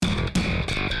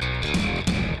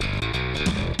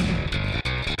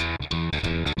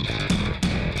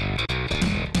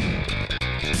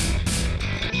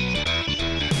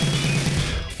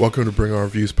Welcome to Bring Our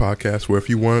Reviews podcast, where if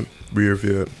you want, we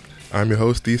review it. I'm your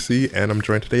host, DC, and I'm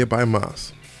joined today by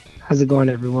Mas. How's it going,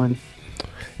 everyone?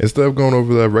 Instead of going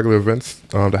over the regular events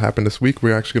that happened this week,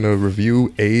 we're actually going to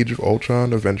review Age of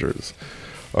Ultron Avengers.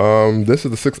 This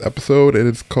is the 6th episode, and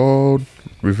it's called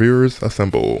Reviewers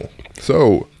Assemble.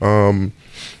 So, I'm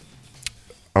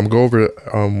going to go over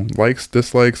likes,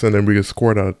 dislikes, and then we can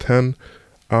score it out of 10.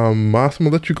 Mas, I'm going to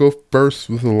let you go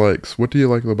first with the likes. What do you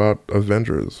like about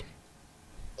Avengers?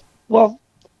 Well,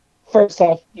 first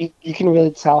off, you can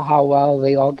really tell how well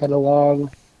they all get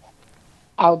along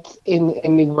and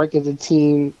they work as a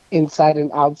team inside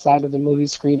and outside of the movie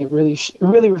screen. It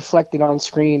really reflected on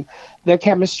screen. Their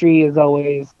chemistry is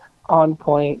always on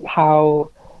point. How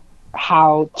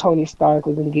Tony Stark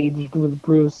was engaged with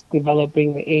Bruce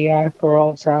developing the AI for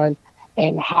Ultron,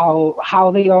 and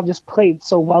how they all just played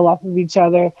so well off of each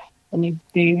other, and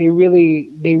they really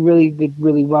did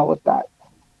really well with that.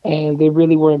 And they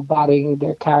really were embodying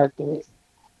their characters.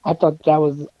 I thought that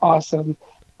was awesome.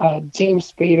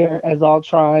 James Spader as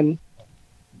Ultron,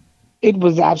 it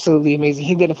was absolutely amazing.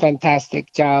 He did a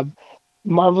fantastic job.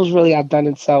 Marvel's really outdone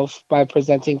itself by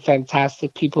presenting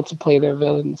fantastic people to play their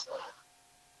villains.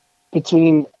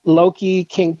 Between Loki,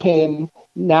 Kingpin,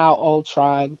 now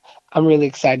Ultron, I'm really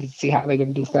excited to see how they're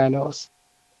going to do Thanos.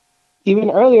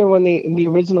 Even earlier, in the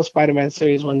original Spider-Man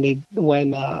series, when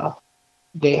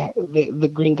the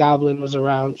Green Goblin was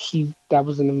around, that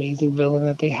was an amazing villain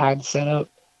that they had set up.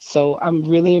 So I'm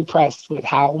really impressed with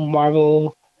how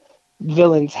Marvel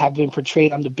villains have been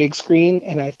portrayed on the big screen,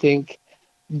 and I think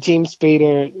James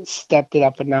Spader stepped it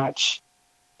up a notch,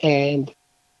 and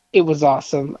it was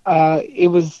awesome.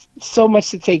 It was so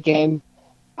much to take in.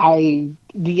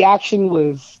 The action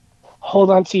was hold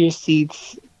on to your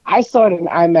seats. I saw it in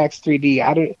IMAX 3D.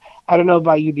 I don't know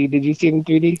about you, D. Did you see it in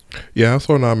 3D? Yeah, I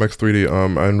saw it in IMAX 3D.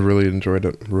 I really enjoyed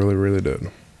it. Really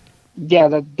did. Yeah,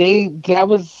 that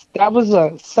was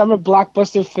a summer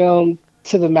blockbuster film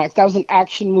to the max. That was an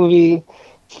action movie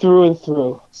through and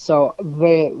through. So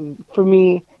for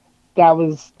me, that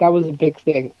was a big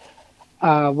thing.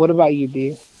 What about you,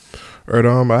 D? All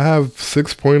right, I have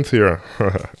 6 points here.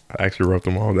 I actually wrote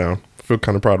them all down. I feel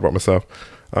kind of proud about myself.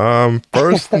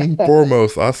 First and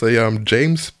foremost, I'll say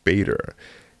James Spader.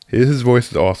 His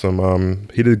voice is awesome.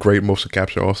 He did great motion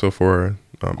capture also for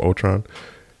Ultron.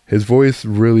 His voice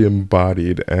really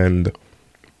embodied and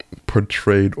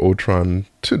portrayed Ultron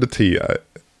to the T.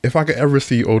 If I could ever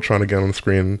see Ultron again on the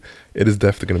screen, it is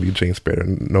definitely going to be James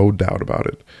Spader, no doubt about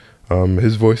it.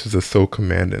 His voice is just so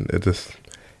commanding.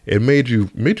 It made you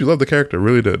love the character, it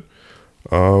really did.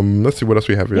 Let's see what else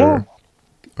we have here.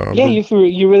 Yeah,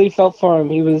 you really felt for him.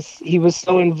 He was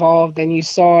so involved, and you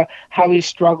saw how he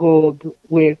struggled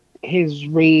with his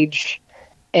rage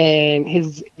and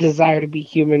his desire to be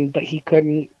human, but he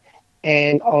couldn't,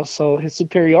 and also his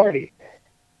superiority.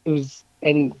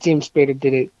 And James Spader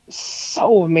did it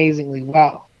so amazingly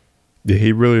well. Yeah,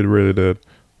 he really did.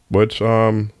 Which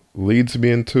leads me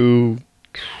into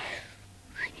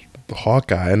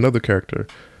Hawkeye, another character.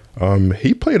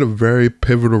 He played a very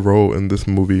pivotal role in this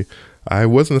movie. I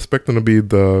wasn't expecting to be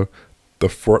the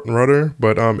front runner,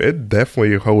 but it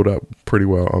definitely held up pretty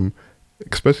well.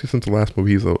 Especially since the last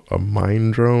movie he's a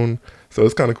mine drone. So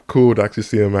it's kind of cool to actually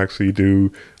see him actually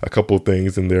do a couple of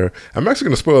things in there. I'm actually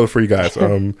going to spoil it for you guys.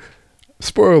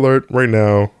 Spoiler alert right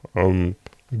now.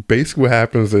 Basically what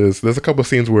happens is there's a couple of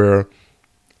scenes where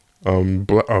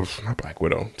not Black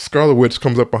Widow, Scarlet Witch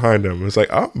comes up behind him. It's like,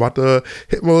 oh, I'm about to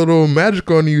hit my little magic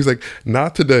on you. He's like,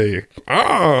 not today.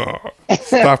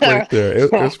 Stop right there.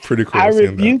 It's pretty cool. I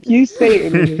rebuke you,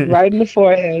 Satan, right in the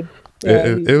forehead.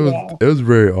 It was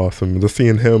very awesome just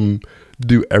seeing him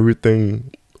do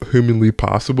everything humanly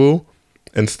possible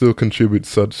and still contribute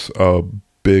such a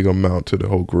big amount to the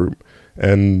whole group,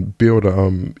 and be able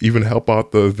to even help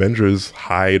out the Avengers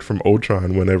hide from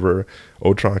Ultron whenever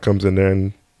Ultron comes in there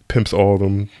and pimps all of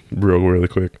them really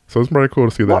quick. So it's pretty cool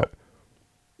to see that.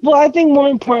 Well, I think more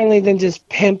importantly than just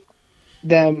pimp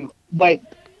them, but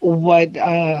what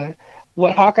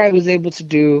Hawkeye was able to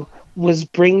do was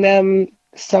bring them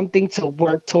something to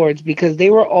work towards, because they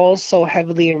were all so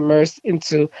heavily immersed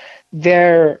into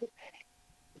their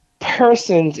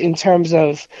persons in terms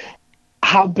of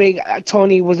how big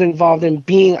Tony was involved in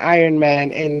being Iron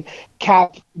Man and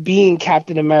Cap being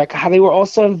Captain America, how they were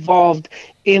also involved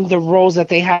in the roles that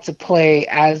they had to play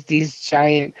as these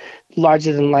giant,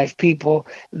 larger than life people,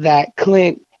 that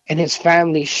Clint and his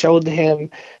family showed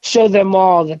them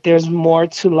all that there's more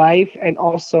to life, and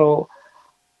also,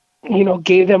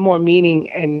 gave them more meaning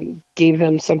and gave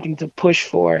them something to push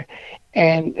for.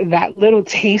 And that little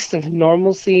taste of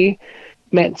normalcy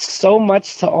meant so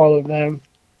much to all of them.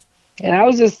 And I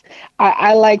was just,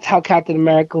 I liked how Captain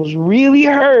America was really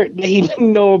hurt that he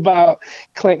didn't know about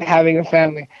Clint having a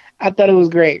family. I thought it was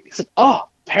great. He's like, oh,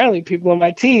 apparently people on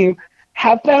my team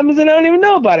have families and I don't even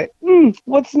know about it.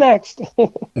 What's next?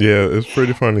 It Yeah, it's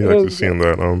pretty funny actually was good. seeing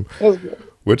that. It was good.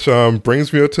 Which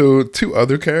brings me up to two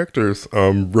other characters,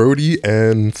 Rhodey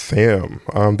and Sam.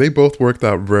 They both worked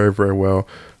out very, very well.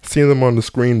 Seeing them on the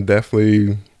screen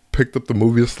definitely picked up the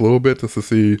movie just a little bit just to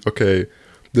see, okay,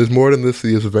 there's more than this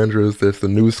year's Avengers. There's the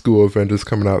new school Avengers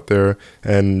coming out there,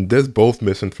 and there's both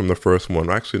missing from the first one.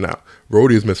 Actually, now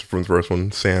Rhodey is missing from the first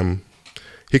one. Sam,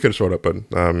 he could have showed up,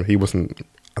 but he wasn't.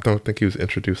 I don't think he was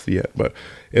introduced yet. But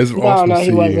it was No, awesome to no, he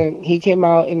see. wasn't. He came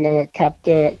out in the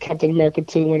Captain America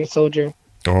 2 Winter Soldier.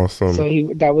 So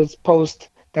Awesome. that was post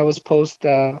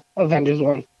Avengers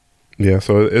 1. Yeah,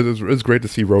 so it's great to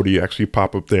see Rhodey actually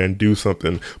pop up there and do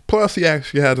something. Plus, he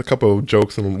actually had a couple of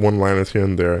jokes and one-liners here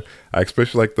and there. I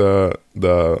especially like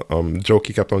the joke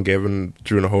he kept on giving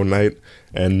during the whole night,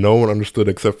 and no one understood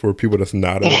except for people that's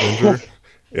not an Avenger.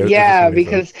 It's just Yeah,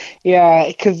 amazing.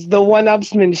 because the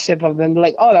one-upsmanship of them,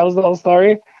 like, oh, that was the whole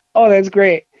story. Oh, that's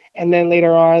great. And then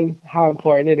later on, how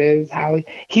important it is, how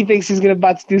he thinks he's gonna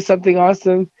about to do something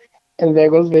awesome, and there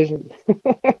goes Vision.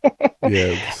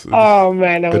 Yeah, Oh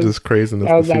man, it's just craziness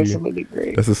that to was see. absolutely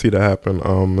great. Just to see that happen.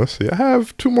 Let's see. I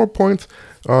have two more points.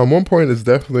 One point is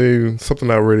definitely something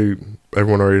that already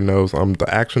everyone already knows. The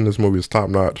action in this movie is top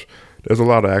notch. There's a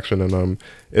lot of action, and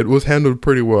it was handled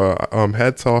pretty well.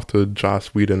 Hats off to Joss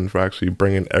Whedon for actually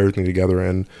bringing everything together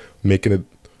and making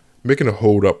it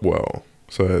hold up well.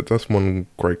 So that's one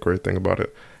great thing about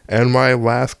it. And my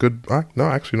last good, no,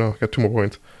 actually no, I got two more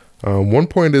points. One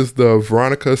point is the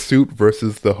Veronica suit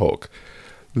versus the Hulk.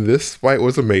 This fight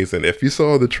was amazing. If you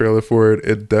saw the trailer for it,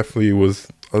 it definitely was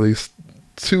at least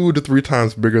 2 to 3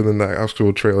 times bigger than the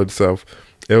actual trailer itself.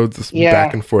 It was just back Yeah,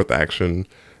 and forth action.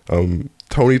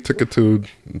 Tony took it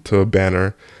to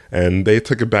Banner, and they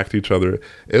took it back to each other.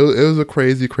 It was a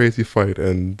crazy fight,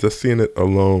 and just seeing it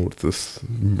alone was just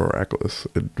miraculous.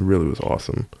 It really was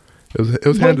awesome. It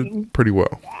was but handled pretty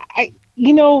well.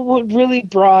 what really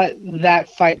brought that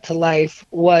fight to life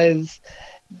was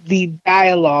the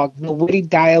dialogue, the witty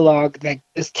dialogue that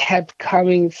just kept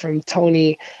coming from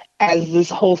Tony as this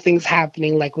whole thing's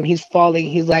happening. Like when he's falling,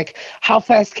 he's like, "How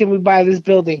fast can we buy this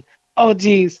building?" Oh,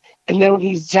 geez. And then when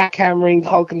he's jackhammering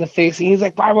Hulk in the face, and he's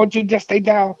like, "Why won't you just stay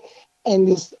down?" And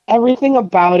just everything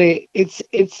about it, it's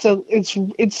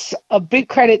a big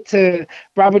credit to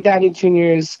Robert Downey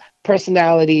Jr.'s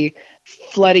personality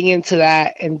flooding into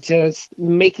that and just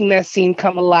making that scene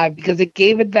come alive because it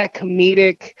gave it that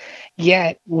comedic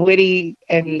yet witty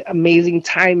and amazing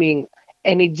timing,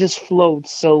 and it just flowed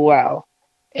so well,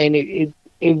 and it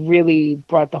really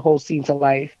brought the whole scene to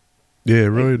life. Yeah,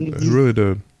 It it just really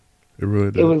did. It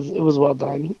really did. it was well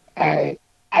done. I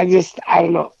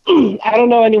don't know. I don't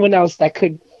know anyone else that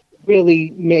could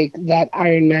really make that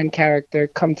Iron Man character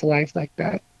come to life like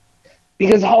that.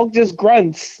 Because Hulk just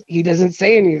grunts. He doesn't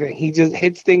say anything. He just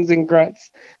hits things and grunts.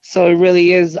 So it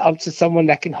really is up to someone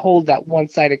that can hold that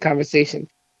one-sided conversation.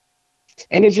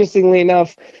 And interestingly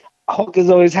enough, Hulk has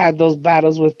always had those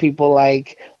battles with people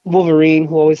like Wolverine,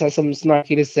 who always has something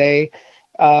snarky to say,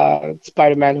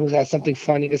 Spider-Man, who has something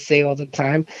funny to say all the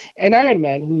time, and Iron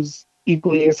Man, who's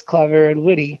equally as clever and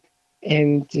witty,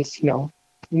 and just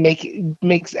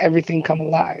makes everything come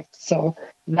alive. So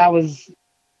that was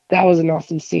that was an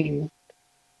awesome scene.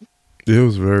 It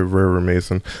was very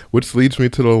amazing. Which leads me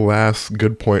to the last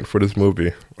good point for this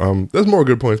movie. There's more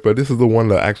good points, but this is the one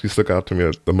that actually stuck out to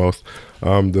me the most.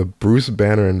 The Bruce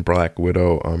Banner and Black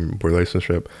Widow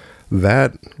relationship.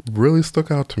 That really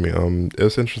stuck out to me. It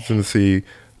was interesting to see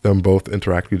them both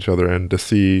interact with each other and to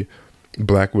see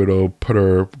Black Widow put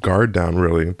her guard down.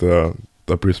 Really, the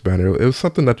Bruce Banner. It was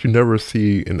something that you never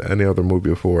see in any other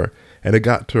movie before, and it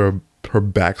got to her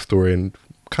backstory and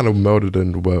kind of melded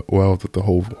in well with the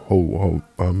whole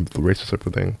the relationship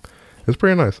thing. It's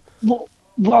pretty nice.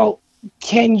 Well,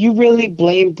 can you really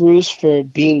blame Bruce for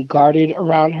being guarded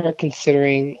around her,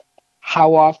 considering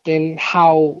how often,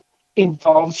 how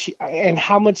involved she, and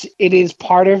how much it is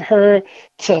part of her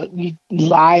to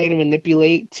lie and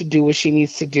manipulate to do what she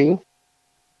needs to do?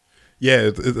 Yeah,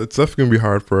 it's definitely gonna be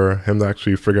hard for him to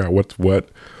actually figure out what's what.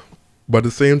 But at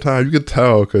the same time, you could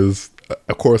tell because,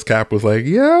 of course, Cap was like,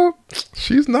 "Yeah,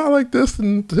 she's not like this."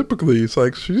 And typically, it's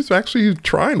like she's actually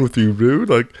trying with you, dude.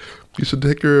 Like, you should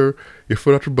take your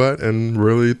foot out your butt and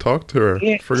really talk to her,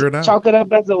 Yeah, figure it out. chalk it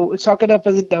up as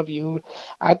a W.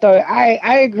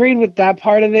 I agreed with that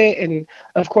part of it, and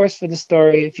of course for the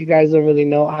story, if you guys don't really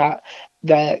know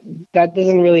that that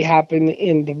doesn't really happen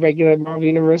in the regular Marvel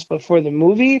universe, but for the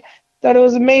movie, thought it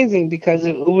was amazing because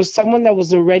it was someone that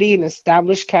was already an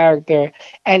established character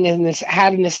and in this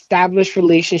had an established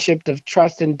relationship of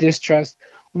trust and distrust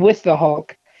with the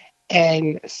Hulk,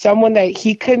 and someone that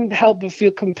he couldn't help but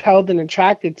feel compelled and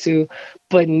attracted to,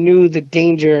 but knew the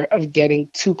danger of getting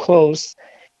too close.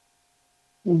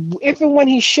 If and when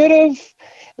he should have,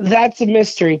 that's a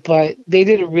mystery, but they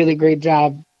did a really great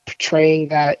job portraying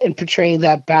that and portraying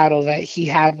that battle that he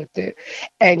had with it.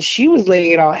 And she was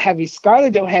laying it on heavy.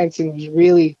 Scarlett Johansson was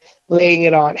really laying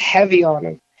it on heavy on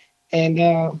him.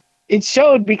 And it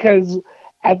showed because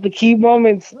at the key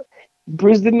moments,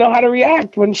 Bruce didn't know how to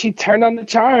react when she turned on the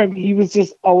charm. He was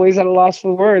just always at a loss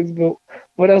for words. But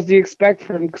what else do you expect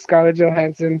from Scarlett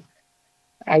Johansson?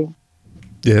 I,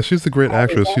 Yeah, she's a great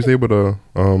actress. She's able to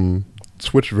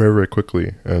switch very, very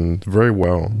quickly and very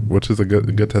well, which is a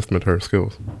good testament to her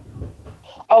skills.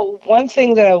 Oh, one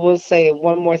thing that I will say,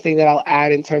 one more thing that I'll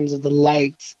add in terms of the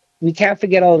lights. We can't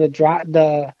forget all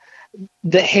the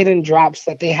hidden drops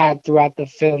that they had throughout the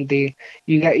film.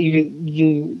 You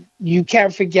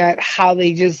can't forget how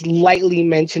they just lightly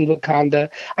mentioned Wakanda.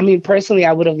 I mean, personally,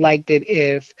 I would have liked it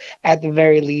if, at the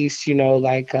very least,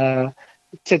 like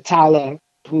T'Challa,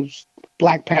 who's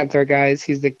Black Panther, guys,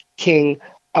 he's the king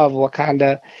of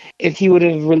Wakanda. If he would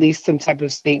have released some type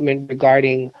of statement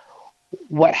regarding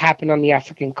what happened on the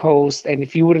African coast, and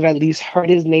if you would have at least heard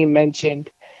his name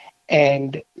mentioned,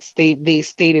 and they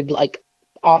stated like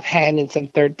offhand in some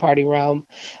third party realm,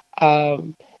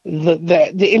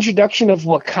 the introduction of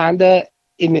Wakanda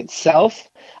in itself,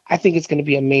 I think it's going to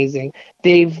be amazing.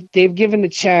 They've given the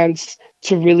chance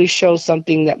to really show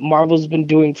something that Marvel's been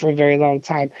doing for a very long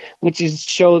time, which is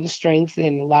show the strength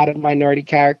in a lot of minority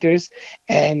characters.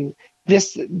 And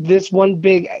this one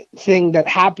big thing that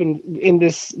happened in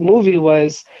this movie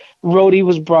was Rhodey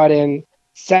was brought in,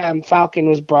 Sam Falcon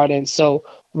was brought in. So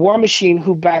War Machine,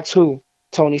 who backs who?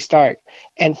 Tony Stark.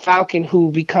 And Falcon,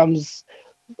 who becomes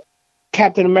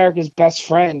Captain America's best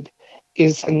friend,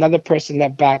 is another person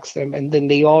that backs them. And then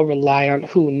they all rely on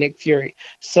who? Nick Fury.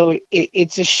 So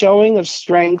it's a showing of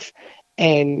strength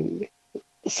and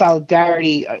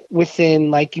solidarity within,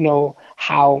 like,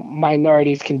 how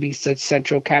minorities can be such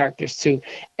central characters too.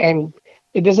 And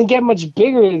it doesn't get much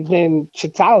bigger than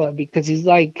T'Challa because he's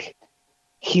like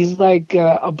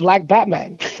a black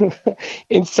Batman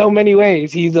in so many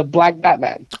ways. He's a black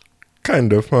Batman.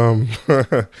 Kind of.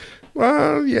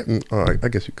 Well, yeah. I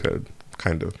guess you could.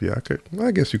 Kind of. Yeah. I could.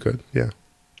 I guess you could. Yeah.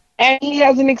 And he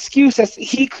has an excuse as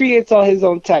he creates all his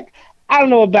own tech. I don't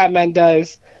know what Batman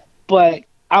does, but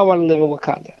I want to live in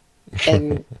Wakanda.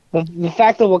 And the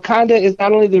fact that Wakanda is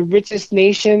not only the richest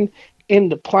nation in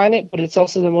the planet, but it's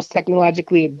also the most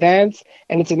technologically advanced,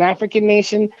 and it's an African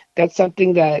nation. That's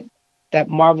something that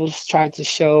Marvel's tried to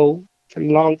show for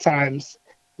long times.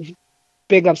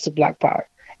 Big ups to Black Power.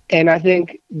 And I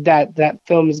think that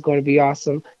film is going to be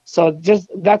awesome. So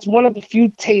that's one of the few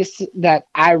tastes that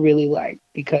I really like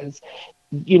because,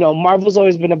 Marvel's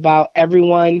always been about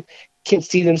everyone can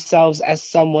see themselves as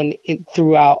someone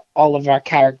throughout all of our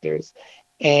characters,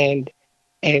 and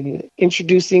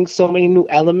introducing so many new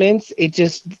elements. It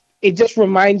just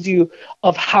reminds you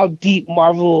of how deep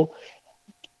Marvel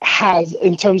has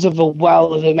in terms of a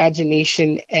well of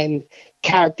imagination and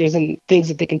characters and things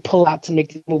that they can pull out to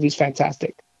make these movies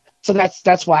fantastic. So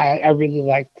that's why I really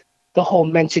liked the whole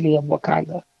mentioning of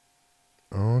Wakanda.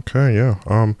 Okay,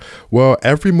 yeah. Well,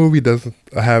 every movie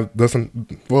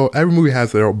every movie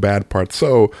has their bad parts.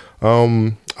 So,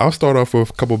 I'll start off with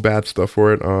a couple bad stuff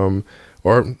for it.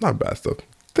 Or not bad stuff.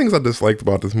 Things I disliked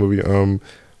about this movie.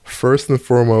 First and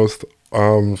foremost,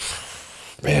 man,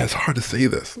 it's hard to say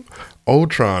this.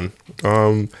 Ultron,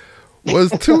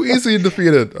 was too easily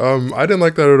defeated. I didn't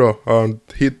like that at all.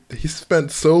 He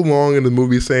spent so long in the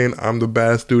movie saying I'm the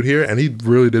baddest dude here, and he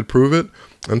really did prove it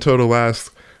until the last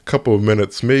couple of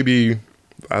minutes, maybe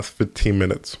last 15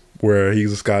 minutes, where he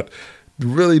just got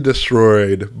really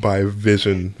destroyed by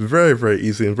Vision very, very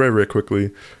easy and very, very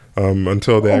quickly,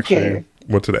 until they actually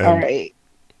went to the end. All right.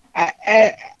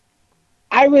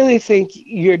 I really think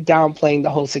you're downplaying the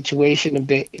whole situation a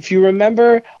bit. If you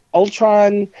remember,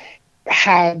 Ultron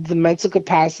had the mental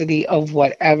capacity of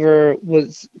whatever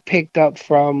was picked up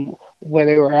from where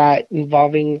they were at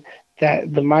involving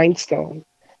the Mind Stone.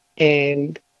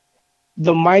 And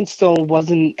the Mind Stone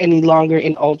wasn't any longer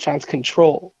in Ultron's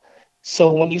control.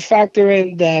 So when you factor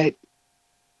in that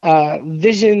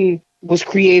Vision was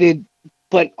created,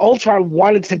 but Ultron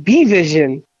wanted to be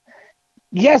Vision,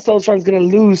 yes, Ultron's going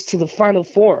to lose to the final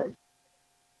form.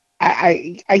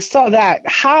 I saw that.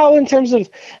 How, in terms of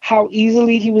how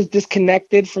easily he was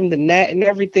disconnected from the net and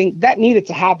everything, that needed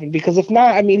to happen, because if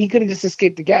not, I mean, he could have just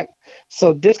escaped again.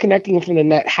 So disconnecting him from the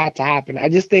net had to happen. I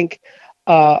just think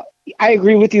uh, I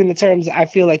agree with you in the terms. I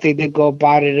feel like they did go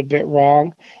about it a bit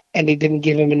wrong, and they didn't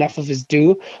give him enough of his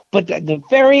due. But at the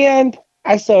very end,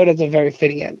 I saw it as a very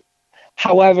fitting end.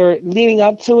 However, leading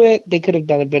up to it, they could have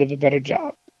done a bit of a better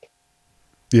job.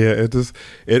 Yeah,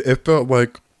 it felt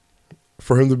like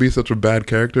for him to be such a bad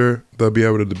character, they'll be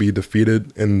able to be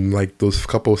defeated in like those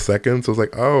couple of seconds. I was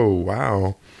like, oh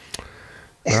wow,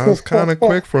 that was kind of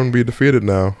quick for him to be defeated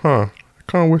now, huh? I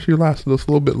kind of wish he lasted just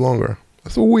a little bit longer.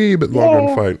 It's a wee bit longer in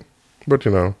the Yeah. fight, but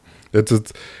you know,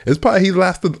 it's probably he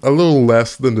lasted a little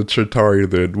less than the Chitari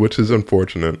did, which is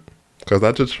unfortunate because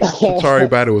that Chitari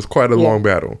battle was quite a Yeah. long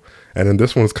battle, and then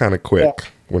this one's kind of Yeah. quick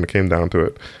when it came down to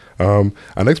it.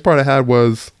 Our next part I had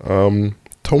was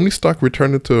Tony Stark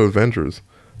returning to Avengers.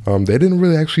 They didn't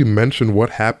really actually mention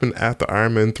what happened after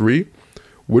Iron Man 3,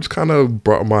 which kind of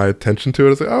brought my attention to it. I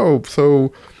was like, oh,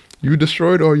 so you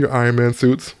destroyed all your Iron Man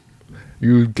suits.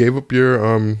 You gave up your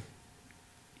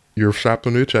strapped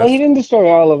on your Well, he chest. didn't destroy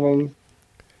all of them.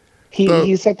 He So,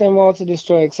 he set them all to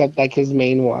destroy except like his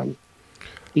main one,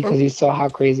 uh, because he saw how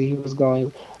crazy he was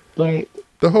going. But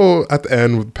the whole at the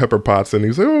end with Pepper Potts, and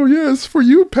he's like, "Oh yes, for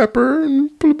you, Pepper."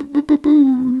 And boo, boo, boo, boo,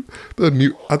 boo.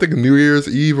 I think New Year's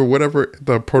Eve or whatever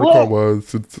the protocol well,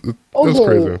 was. It was okay,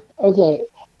 crazy. okay.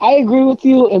 I agree with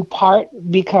you in part,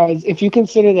 because if you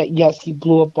consider that, yes, he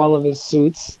blew up all of his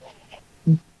suits.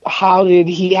 How did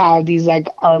he have these like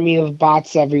army of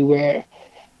bots everywhere?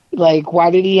 Like,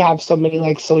 why did he have so many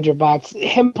like soldier bots?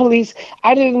 Him police.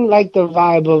 I didn't like the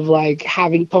vibe of like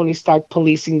having Tony Stark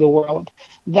policing the world.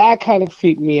 That kind of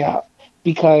freaked me out,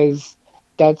 because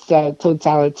that's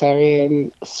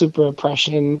totalitarian super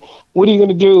oppression. What are you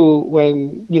gonna do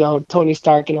when Tony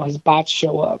Stark and all his bots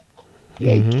show up?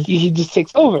 Like, Hmm. he just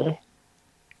takes over,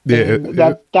 Yeah, and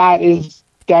that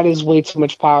is way too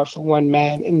much power for one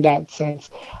man in that sense.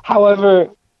 However,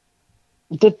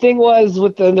 the thing was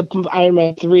with the Iron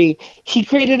Man 3, he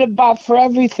created a bot for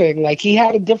everything. Like, he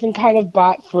had a different kind of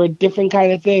bot for a different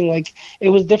kind of thing. Like, it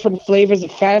was different flavors of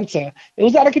Fanta. It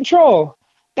was out of control.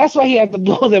 That's why he had to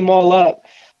blow them all up.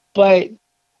 But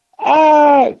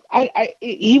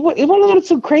it went a little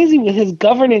too crazy with his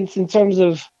governance in terms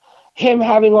of him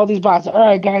having all these bots. All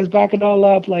right, guys, back it all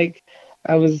up. Like,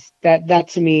 I was that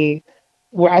to me,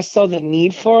 where I saw the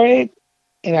need for it,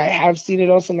 and I have seen it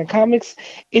also in the comics.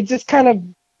 It just kind of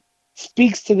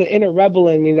speaks to the inner rebel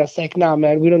in me that's like, nah,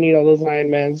 man, we don't need all those Iron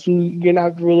Mans. You're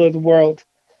not the ruler of the world.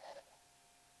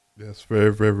 that's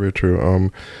very, very, very true.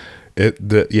 Yeah,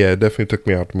 it definitely took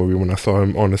me out the movie when I saw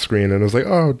him on the screen, and I was like,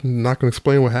 oh, not gonna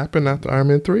explain what happened after Iron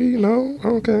Man 3. No,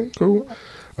 okay, cool.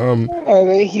 Um,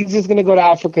 He's just gonna go to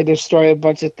Africa, destroy a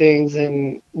bunch of things,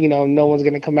 and no one's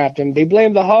gonna come after him. They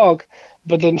blame the Hulk,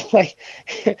 but then like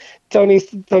Tony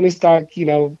Stark,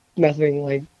 nothing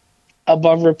like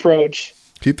above reproach.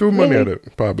 he threw money at Really?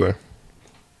 it, probably.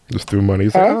 Just threw money.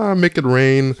 He's like, Huh? make it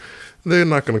rain. They're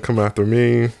not gonna come after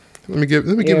me. Let me give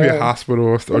you a Yeah. hospital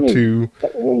or Let me, two.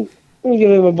 let me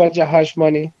give him a bunch of hush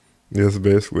money. Yes,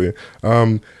 basically.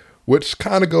 Which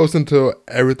kind of goes into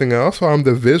everything else. So,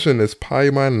 the Vision is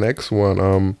probably my next one.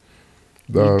 You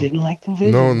The didn't like the No,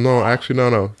 Vision? no, actually,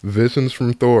 no. Visions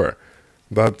from Thor.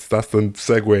 That's the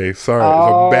segue. Sorry, it's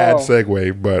a bad Oh,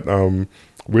 segue, but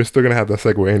we're still gonna have that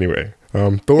segue anyway.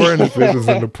 Thor and his visions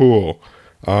in the pool.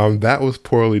 That was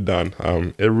poorly done.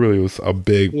 It really was a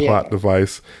big plot yeah.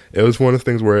 device. It was one of the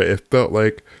things where it felt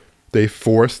like they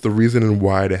forced the reason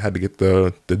why they had to get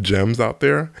the gems out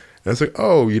there. And it's like,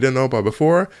 oh, you didn't know about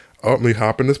before? Oh, let me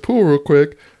hop in this pool real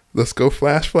quick. Let's go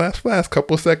flash, flash, flash.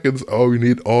 Couple seconds. Oh, you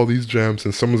need all these gems,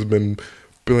 and someone's been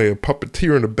playing a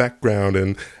puppeteer in the background,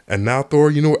 and now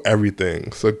Thor, you know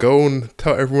everything. So go and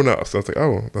tell everyone else. I was like,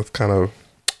 oh, that's kind of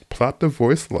plot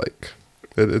device like.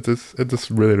 It just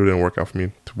really didn't work out for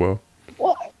me too well.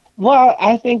 Well, well,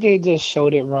 I think they just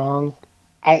showed it wrong.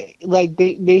 I like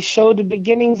they showed the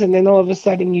beginnings, and then all of a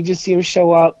sudden you just see him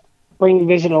show up, bring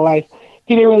Vision to life.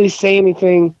 He didn't really say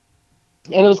anything,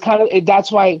 and it was kind of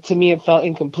that's why to me it felt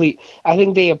incomplete. I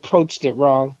think they approached it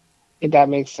wrong, if that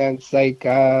makes sense. Like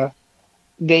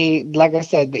like I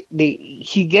said,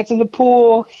 he gets in the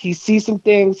pool, he sees some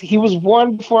things. He was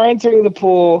warned before entering the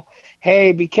pool.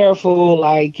 Hey, be careful!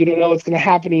 Like, you don't know what's gonna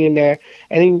happen in there.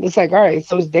 And then it's like, all right,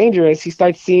 so it's dangerous. He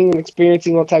starts seeing and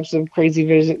experiencing all types of crazy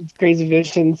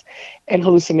visions, and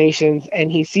hallucinations,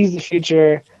 and he sees the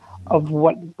future of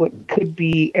what could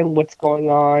be and what's going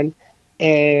on.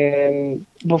 And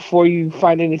before you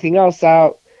find anything else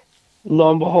out, lo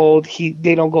and behold,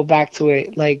 they don't go back to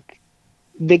it. Like,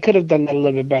 they could have done that a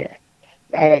little bit better.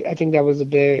 I think that was a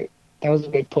bit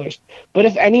pushed. But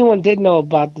if anyone did know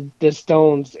about the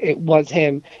stones, it was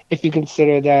him. If you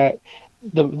consider that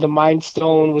the Mind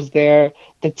Stone was there,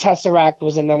 the Tesseract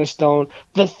was another stone,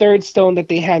 the third stone that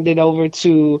they handed over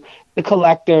to the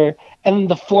Collector, and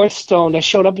the fourth stone that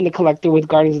showed up in the Collector with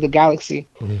Guardians of the Galaxy.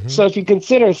 Hmm. So if you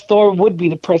consider Thor would be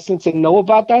the person to know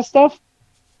about that stuff,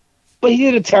 but he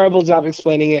did a terrible job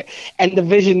explaining it, and the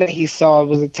vision that he saw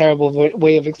was a terrible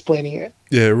way of explaining it.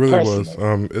 Yeah, it really was.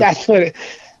 Personally, that's what.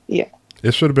 Yeah,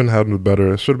 It should have been handled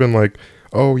better. It should have been like,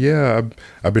 oh yeah,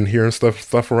 I've been hearing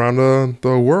stuff around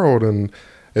the world, and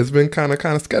it's been kind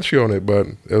of sketchy on it. But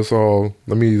it was all,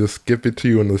 let me just give it to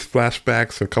you in this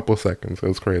flashbacks in a couple of seconds. It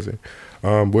was crazy.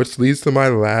 Which leads to my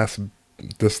last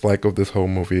dislike of this whole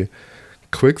movie.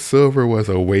 Quicksilver was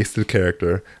a wasted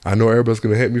character. I know everybody's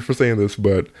gonna hate me for saying this,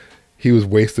 but he was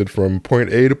wasted from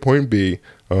point A to point B.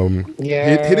 He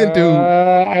didn't do.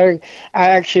 I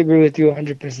actually agree with you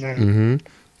 100%. Hmm.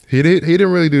 He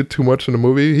didn't really do too much in the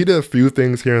movie. He did a few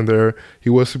things here and there. He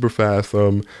was super fast,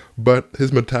 but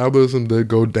his metabolism did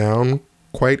go down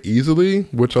quite easily,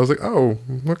 which I was like, oh,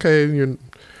 okay, you're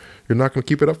not gonna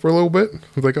keep it up for a little bit. I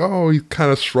was like, oh, he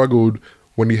kind of struggled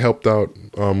when he helped out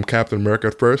Captain America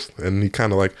at first, and he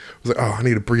kind of like was like, oh, I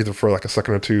need a breather for like a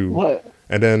second or two, What?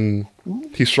 and then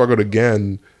he struggled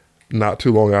again. Not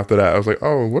too long after that, I was like,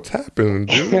 "Oh, what's happened,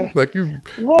 dude? Like, you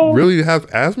Well, really have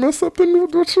asthma or something?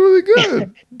 What's really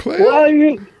good? Play it."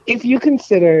 well, if you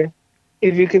consider,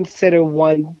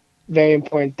 one very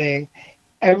important thing,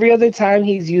 every other time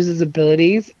he's used his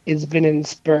abilities, it's been in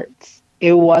spurts.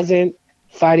 It wasn't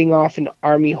fighting off an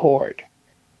army horde.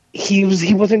 He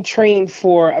wasn't trained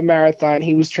for a marathon.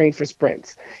 He was trained for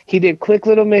sprints. He did quick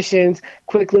little missions,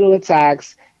 quick little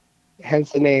attacks,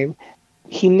 hence the name.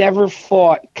 He never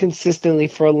fought consistently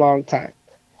for a long time,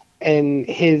 and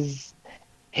his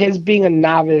being a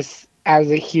novice as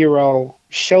a hero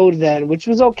showed then, which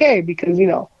was okay because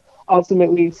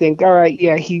ultimately you think, all right,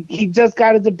 yeah, he just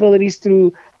got his abilities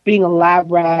through being a lab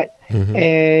rat, Hmm.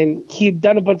 and he'd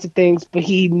done a bunch of things, but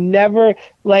he never,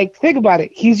 like, think about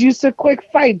it, he's used to quick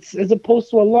fights as opposed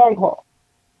to a long haul.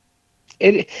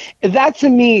 It That to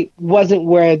me wasn't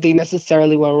where they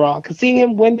necessarily went wrong. Because seeing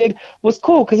him winded was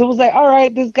cool. Because it was like, all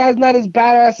right, this guy's not as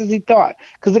badass as he thought.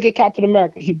 Because look at Captain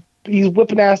America, he's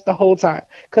whipping ass the whole time.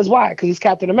 Because why? Because he's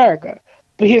Captain America.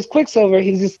 But here's Quicksilver.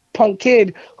 He's this punk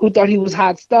kid who thought he was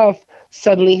hot stuff.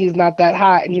 Suddenly he's not that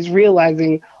hot, and he's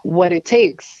realizing what it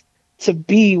takes to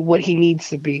be what he needs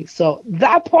to be. So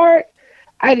that part,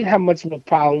 I didn't have much of a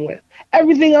problem with.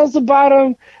 Everything else about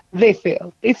him, they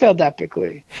failed. They failed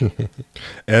epically.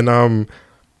 And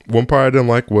one part I didn't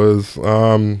like was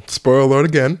spoiler alert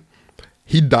again.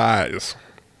 He dies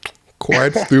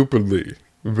quite stupidly.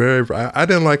 I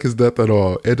didn't like his death at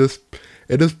all. It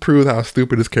just proved how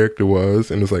stupid his character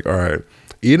was, and it's like, all right,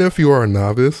 even if you are a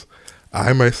novice,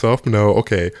 I myself know.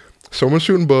 Okay, someone's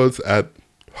shooting bullets at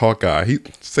Hawkeye. He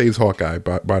saves Hawkeye,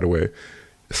 by the way.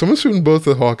 Someone's shooting bullets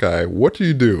at Hawkeye. What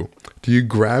do? Do you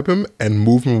grab him and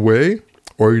move him away,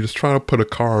 or are you just trying to put a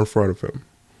car in front of him?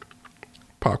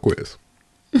 Pop quiz.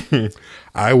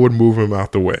 I would move him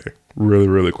out the way really,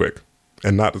 really quick,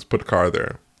 and not just put a car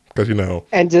there because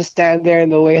And just stand there in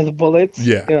the way of the bullets.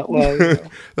 Yeah. That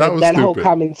was that whole stupid.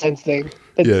 common sense thing.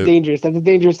 That's Yeah. dangerous. That's a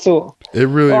dangerous tool. It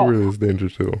really, Well, really is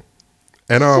dangerous too.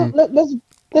 And so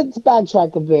let's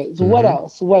backtrack a bit. So what Mhm.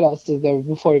 else? What else is there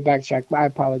before we backtrack? I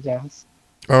apologize.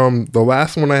 The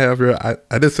last one I have here,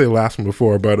 I did say last one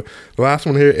before, but the last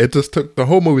one here, it just took, the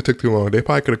whole movie took too long. They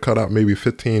probably could have cut out maybe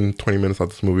 15, 20 minutes out of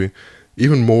this movie.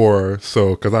 Even more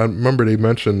so, because I remember they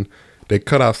mentioned they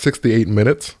cut out 68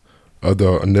 minutes of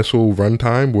the initial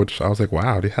runtime, which I was like,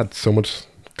 wow, they had so much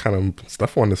kind of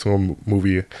stuff on this whole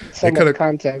movie. So They could much have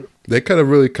content. they could have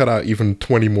really cut out even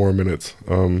 20 more minutes.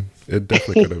 It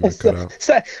definitely could have been cut out.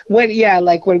 So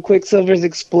when Quicksilver's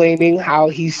explaining how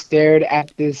he stared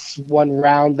at this one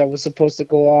round that was supposed to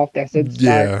go off that said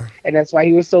Stark, Yeah. and that's why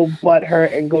he was so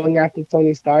butthurt and going after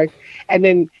Tony Stark. And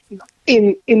then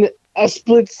in a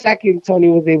split second, Tony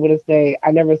was able to say,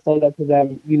 "I never sold that to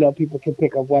them. People can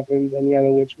pick up weapons any other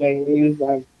which way and use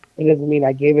them. It doesn't mean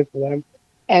I gave it to them."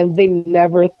 And they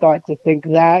never thought to think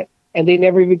that, and they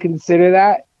never even consider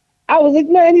that. I was like,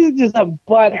 man, these are just a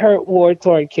butthurt,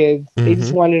 war-torn kids. They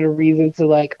just Mhm. wanted a reason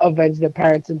to avenge their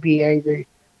parents and be angry.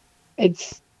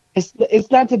 It's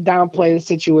not to downplay the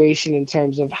situation in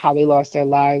terms of how they lost their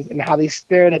lives and how they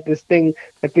stared at this thing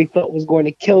that they thought was going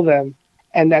to kill them,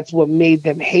 and that's what made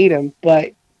them hate him.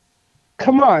 But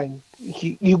come on,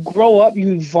 you grow up,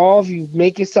 you evolve, you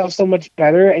make yourself so much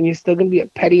better, and you're still gonna be a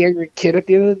petty, angry kid at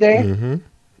the end of the day. Hmm.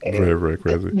 Very, very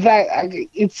crazy.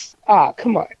 It's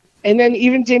come on. And then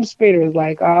even James Spader was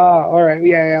like, all right,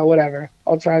 yeah, whatever.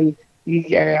 I'll try and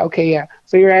yeah, okay, yeah.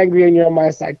 So you're angry and you're on my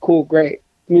side. Cool, great.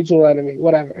 Mutual enemy,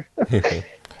 whatever.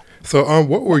 So,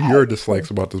 what were your dislikes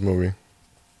about this movie?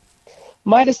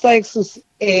 My dislikes was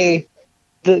the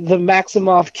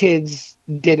Maximoff kids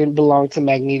didn't belong to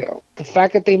Magneto. The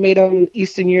fact that they made them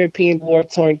Eastern European war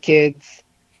torn kids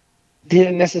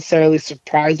didn't necessarily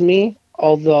surprise me,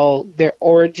 although their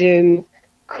origin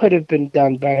could have been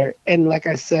done better. And like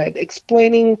I said,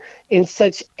 explaining in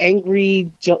such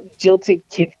angry, jilted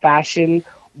kid fashion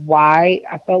why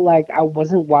I felt like I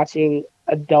wasn't watching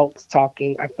adults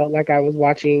talking. I felt like I was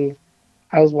watching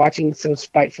some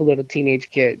spiteful little teenage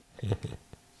kid.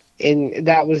 And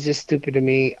that was just stupid to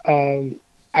me.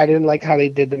 I didn't like how they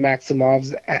did the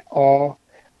Maximovs at all.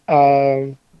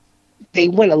 Um, they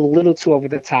went a little too over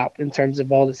the top in terms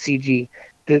of all the CG.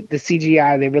 The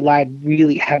CGI, they relied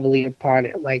really heavily upon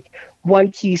it. Like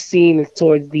one key scene is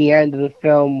towards the end of the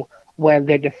film when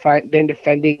they're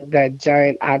defending that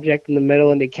giant object in the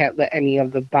middle and they can't let any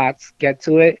of the bots get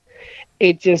to it.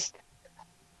 It just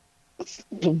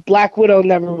Black Widow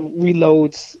never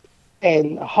reloads,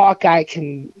 and Hawkeye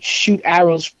can shoot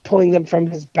arrows, pulling them from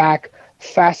his back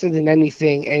faster than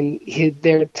anything. And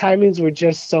their timings were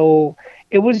just so.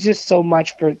 It was just so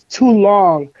much for too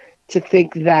long to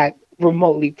think that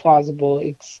remotely plausible.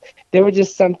 There were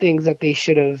just some things that they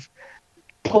should have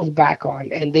pulled back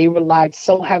on, and they relied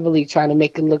so heavily trying to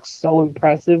make it look so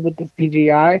impressive with the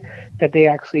CGI that they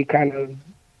actually kind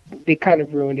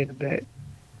of ruined it a bit.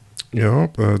 Yeah,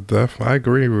 I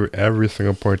agree with every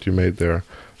single point you made there.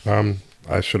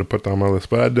 I should have put that on my list,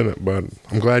 but I didn't. But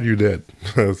I'm glad you did.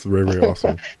 That's very, very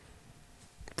awesome.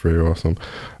 Very awesome.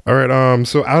 All right.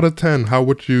 So out of 10, how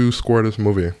would you score this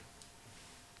movie?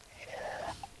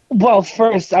 Well,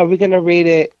 first, are we going to rate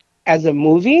it as a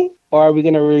movie, or are we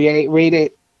going to rate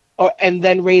it, and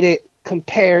then rate it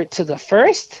compared to the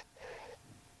first,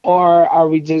 or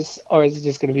is it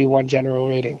just going to be one general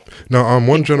rating? No,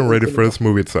 one general rating for this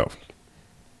movie itself.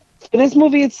 For this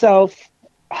movie itself,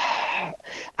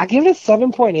 I give it a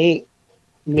 7.8.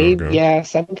 Maybe, Okay. yeah,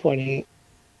 7.8.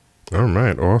 All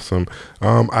right, awesome.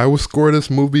 I would score this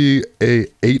movie a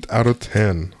 8 out of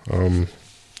 10.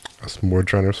 That's more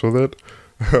generous with it.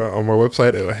 On my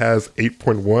website, it has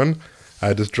 8.1.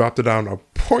 I just dropped it down a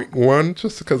 0.1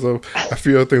 just because of a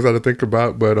few other things I had to think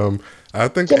about. But I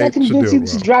think Can I 8 should convince do you it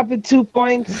to well. drop it 2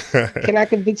 points? Can I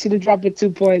convince you to drop it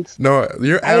 2 points? No,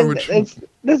 your average.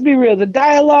 Let's be real. The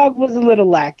dialogue was a little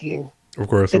lacking. Of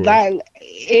course, The it was.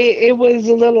 it was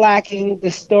a little lacking.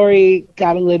 The story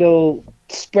got a little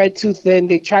spread too thin.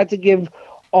 They tried to give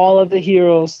all of the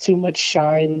heroes too much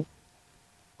shine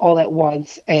all at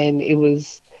once, and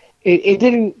it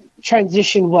didn't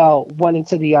transition well one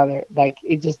into the other. Like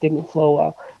it just didn't flow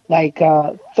well. Like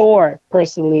Thor,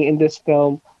 personally, in this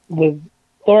film, with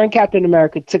Thor and Captain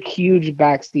America took huge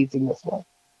backseats in this one.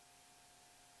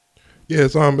 Yeah,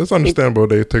 it's understandable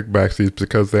they took backseats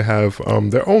because they have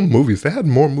their own movies. They had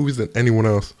more movies than anyone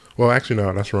else. Well, actually,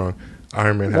 no, that's wrong.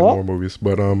 Iron Man had Well, more movies,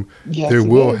 but yes, they he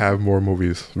will did. have more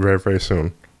movies very, very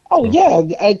soon. Oh So,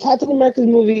 yeah, Captain America's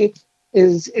movie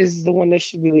is the one that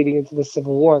should be leading into the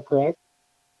Civil War, correct?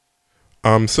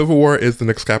 Civil War is the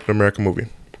next Captain America movie,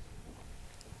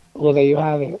 Well, there you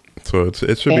have it. so it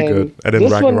should be good. And And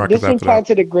then Ragnarok is this one after that.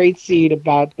 planted a great seed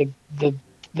about the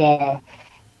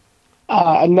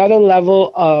another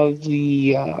level of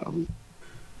the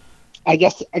I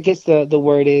guess the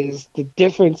word is the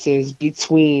differences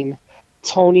between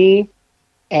Tony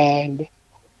and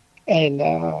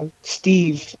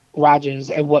Steve Rogers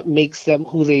and what makes them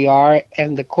who they are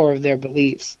and the core of their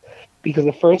beliefs. Because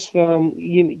the first film,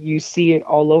 you see it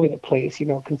all over the place.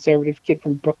 Conservative kid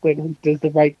from Brooklyn who does the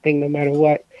right thing no matter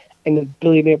what, and the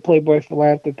billionaire playboy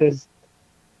philanthropist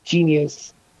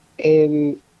genius.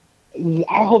 And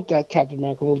I hope that Captain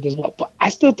America movie does well, but I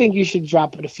still think you should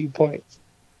drop it a few points.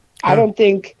 I Yeah. don't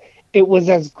think it was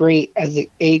as great as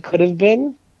it could have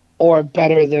been, or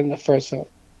better than the first film.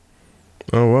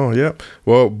 Oh well, yeah.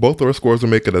 Well, both our scores will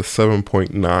make it a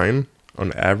 7.9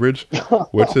 on average,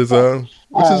 which is All right,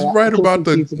 I right can about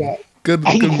the concede to that. good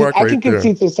I good can, mark I can right there.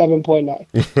 concede to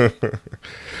 7.9.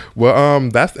 Well,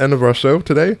 that's the end of our show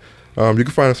today. You can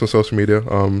find us on social media,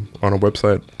 on our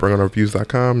website,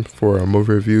 bringonourviews.com for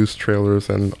movie reviews, trailers,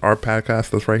 and our podcast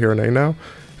that's right here and right now,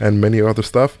 and many other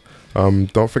stuff.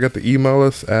 Don't forget to email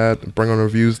us at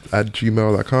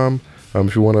bringonourviews@gmail.com.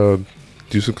 If you want to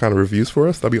do some kind of reviews for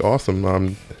us, that'd be awesome.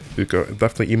 You can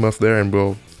definitely email us there, and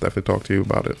we'll definitely talk to you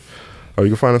about it. You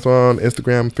can find us on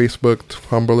Instagram, Facebook,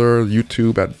 Tumblr,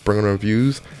 YouTube at Bring On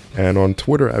Reviews, and on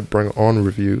Twitter at Bring On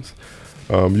Reviews.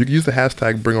 You can use the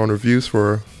hashtag Bring On Reviews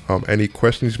for any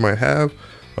questions you might have.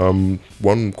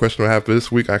 One question I have for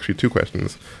this week, actually 2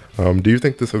 questions. Do you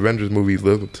think this Avengers movie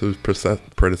lived up to its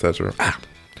predecessor?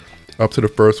 Up to the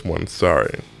first one,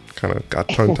 sorry. Kind of got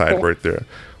tongue-tied right there.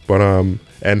 But,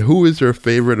 and who is your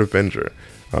favorite Avenger?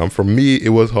 For me, it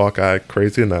was Hawkeye.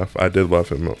 Crazy enough, I did love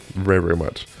him very, very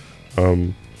much.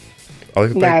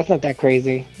 It's not that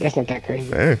crazy. That's not that crazy.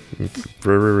 Hey, it's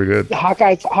very, very good.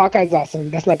 Hawkeye's awesome.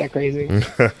 That's not that crazy.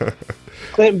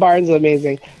 Clint Barnes is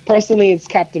amazing. Personally, it's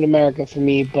Captain America for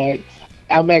me, but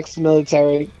I'm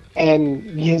ex-military, and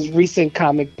his recent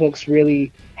comic books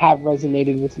really have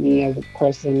resonated with me as a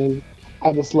person, and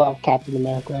I just love Captain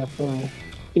America for,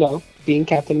 being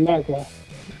Captain America.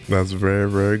 That's very,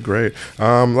 very great.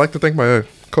 I'd like to thank my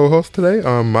co-host today,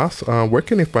 Mas. Where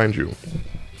can they find you?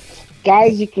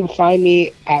 Guys, you can find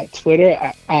me at Twitter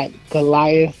at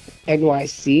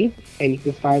GoliathNYC, and you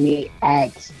can find me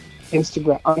at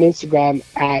Instagram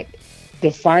at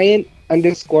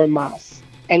Defiant_Mas.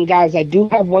 And guys, I do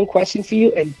have one question for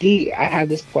you, and D, I have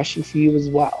this question for you as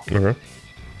well. Okay.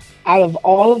 Out of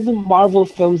all of the Marvel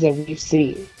films that we've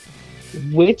seen,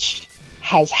 which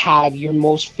has had your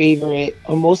most favorite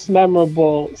or most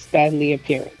memorable Stan Lee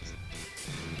appearance?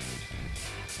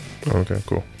 Okay,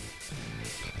 cool.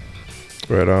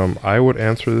 Right, I would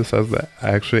answer this as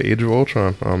actually Age of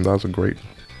Ultron. That was a great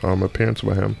appearance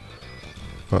by him.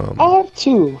 I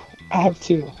have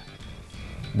two.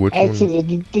 Which one?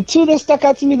 The 2 that stuck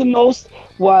out to me the most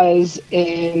was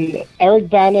in Eric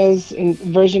Bana's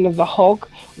version of the Hulk,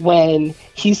 when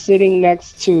he's sitting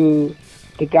next to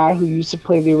the guy who used to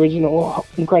play the original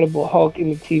Incredible Hulk in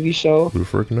the TV show. Lou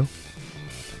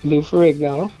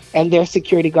Ferrigno. And their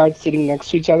security guards sitting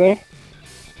next to each other.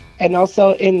 And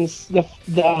also in the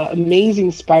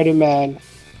Amazing Spider-Man,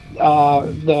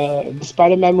 the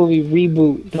Spider-Man movie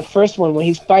reboot, the first one, when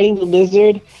he's fighting the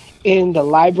Lizard in the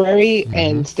library,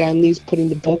 and Stan Lee's putting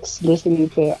the books, listening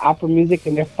to opera music,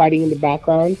 and they're fighting in the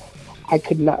background. I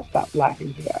could not stop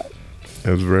laughing to that.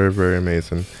 It was very, very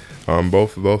amazing.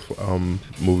 Both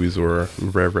movies were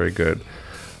very, very good.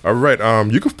 All right.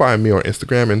 You can find me on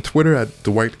Instagram and Twitter at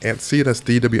DwightAntC. That's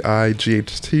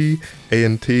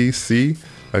DWIGHTANTC.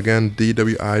 Again,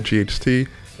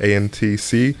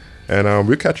 DWIGHTANTC. And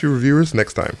we'll catch you reviewers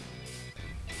next time.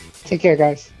 Take care,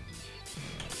 guys.